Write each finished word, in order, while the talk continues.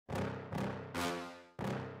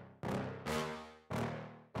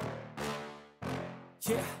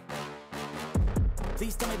Yeah.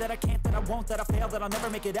 Please tell me that I can't, that I won't, that I fail, that I'll never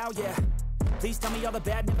make it out, yeah. Please tell me all the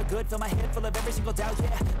bad, never good, fill my head full of every single doubt,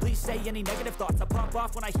 yeah. Please say any negative thoughts, I pop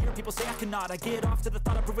off when I hear people say I cannot. I get off to the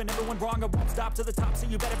thought of proving everyone wrong, I won't stop to the top, so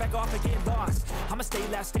you better back off and get lost. I'ma stay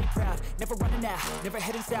loud, stay proud, never running out, never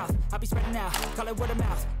heading south. I'll be spreading out, call it word of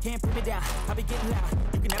mouth, can't put me down, I'll be getting loud.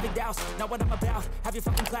 You can have it douse, not what I'm about, have your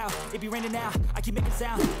fucking cloud. It be raining now, I keep making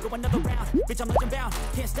sound, go another round, bitch I'm legend bound,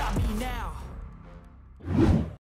 can't stop me now.